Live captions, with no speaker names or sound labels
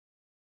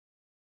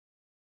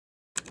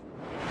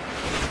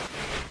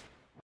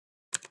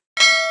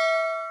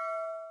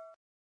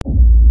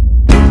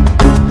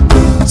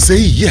Say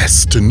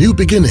yes to new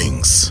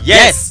beginnings.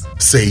 Yes.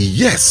 Say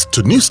yes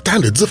to new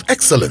standards of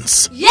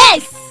excellence.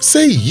 Yes.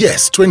 Say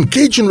yes to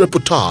engaging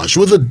reportage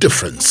with a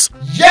difference.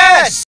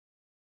 Yes.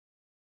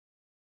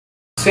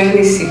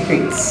 20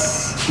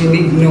 secrets you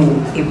need to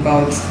know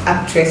about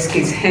actress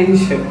Kate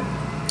Henshaw.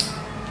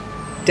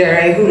 There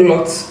are a whole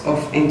lot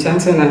of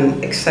enchanting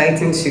and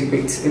exciting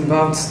secrets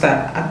about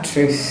star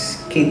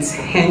actress Kate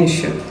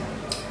Henshaw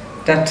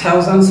that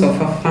thousands of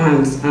her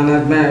fans and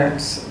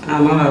admirers are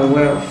not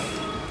aware of.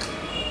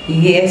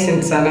 Yes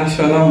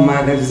International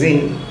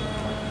magazine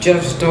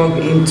just dug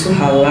into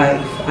her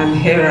life, and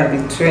here are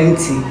the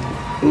 20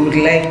 we would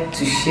like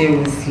to share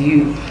with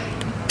you.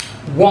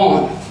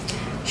 1.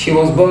 She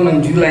was born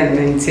on July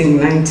 19,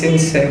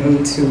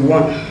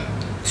 1971.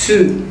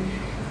 2.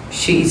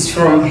 She is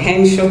from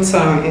Henshaw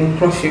town in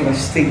Cross River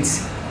State,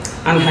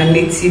 and her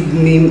native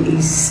name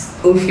is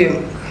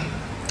Ophir.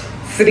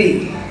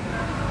 3.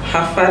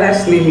 Her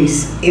father's name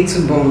is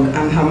Etubong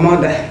and her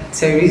mother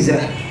Teresa.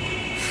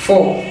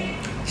 4.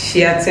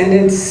 She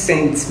attended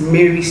St.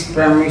 Mary's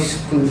Primary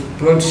School,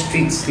 Broad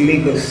Street,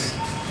 Lagos,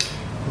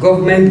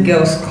 Government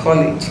Girls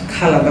College,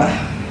 Calabar,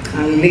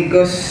 and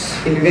Lagos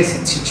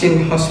University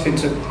Teaching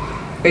Hospital,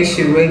 where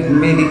she read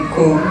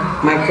medical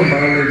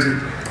microbiology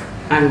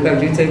and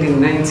graduated in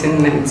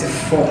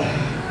 1994.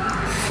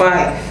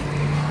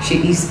 5.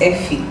 She is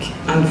ethic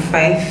and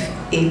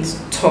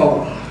 5'8"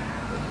 tall.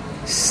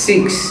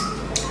 6.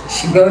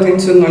 She got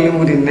into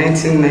Nollywood in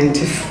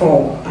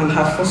 1994, and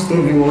her first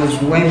movie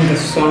was When the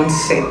Sun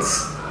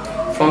Sets,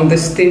 from the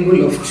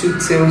stable of Two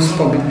Tales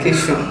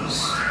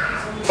Publications,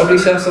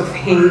 publishers of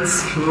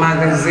Hints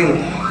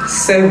magazine.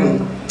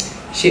 7.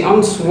 She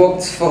once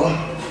worked for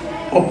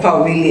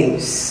Oprah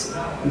Williams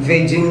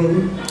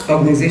Virgin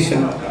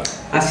Organization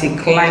as a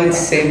client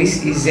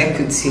service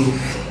executive.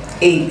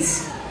 8.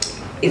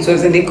 It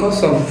was in the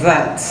course of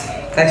that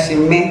she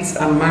met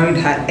and married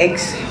her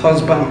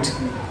ex-husband,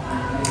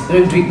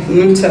 Roderick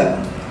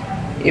Nutter,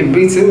 a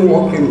Briton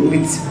working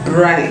with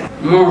Brian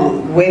Moore,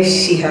 where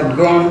she had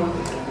gone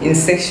in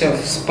search of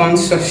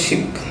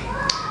sponsorship.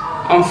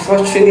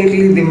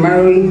 Unfortunately, the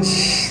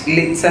marriage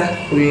later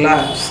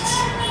collapsed.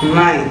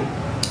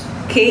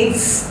 9. Kate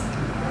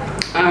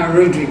and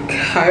Roderick,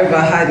 however,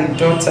 had a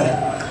daughter.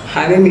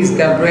 Her name is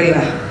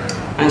Gabriella,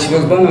 and she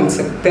was born on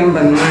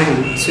September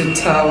 9,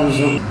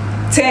 2000.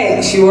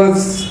 10. She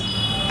was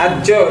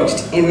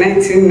adjudged in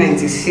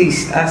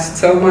 1996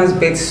 as Thelma's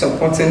Best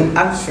Supporting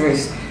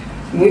Actress,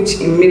 which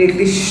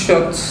immediately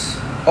shot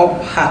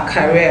up her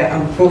career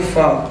and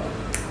profile.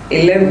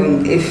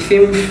 11. A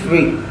film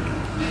freak.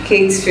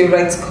 Kate's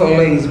favorite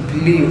color is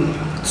blue.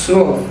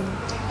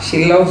 12.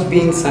 She loves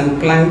beans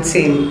and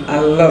plantain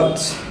a lot.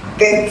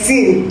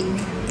 13.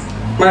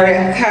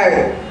 Mariah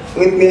Carey,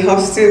 Whitney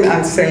Houston,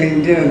 and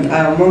Celine Dion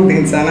are among the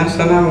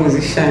international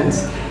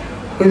musicians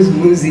whose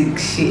music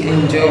she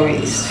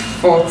enjoys.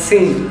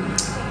 14.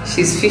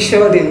 She's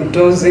featured in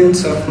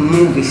dozens of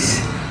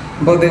movies,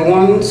 but the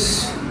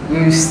ones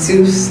we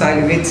still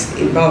salivate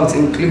about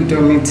include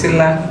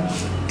Domitilla,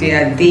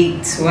 Their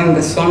Date, When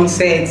the Sun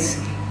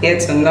Sets,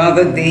 Yet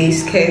Another Day,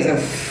 Scares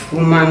of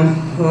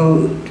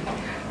Womanhood.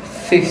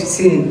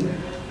 15.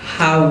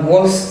 Her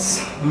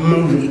worst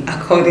movie,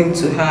 according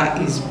to her,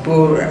 is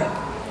Bora.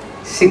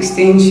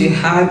 16. She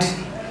had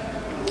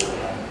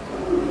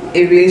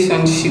a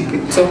relationship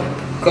with top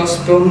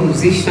gospel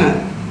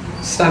musician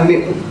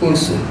Sammy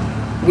Okposo,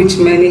 which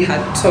many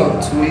had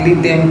thought would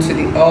lead them to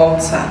the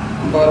altar,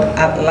 but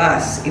at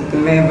last it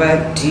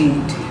never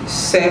did.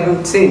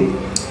 17.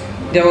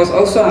 There was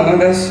also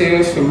another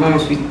serious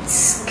romance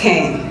with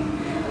Ken,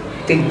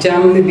 the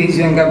Germany-based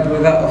younger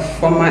brother of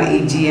former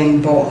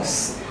AGN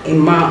boss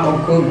Emma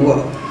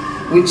Ogogwa,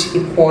 which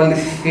equally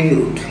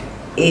failed.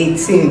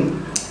 18.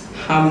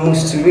 Her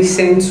most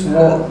recent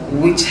work,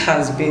 which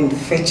has been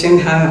fetching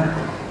her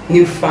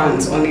new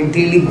fans on a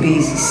daily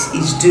basis,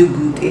 is Do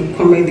Good, a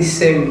comedy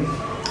series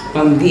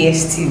on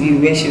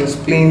DSTV, where she was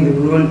playing the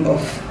role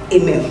of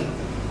Emil,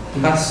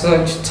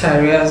 Basoj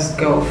Taria's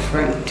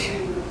girlfriend.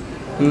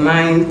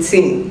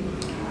 19.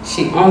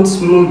 She once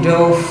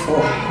modeled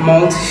for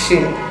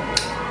Multishow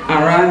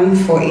and ran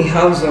for a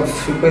House of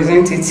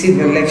Representative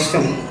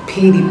election,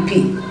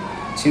 PDP,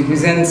 to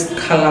represent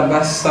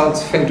Calabar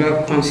South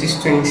Federal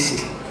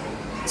Constituency.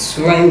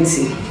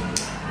 20.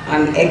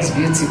 An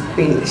ex-beauty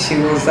queen, she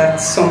was at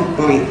some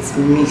point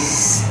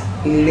Miss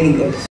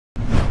Lagos.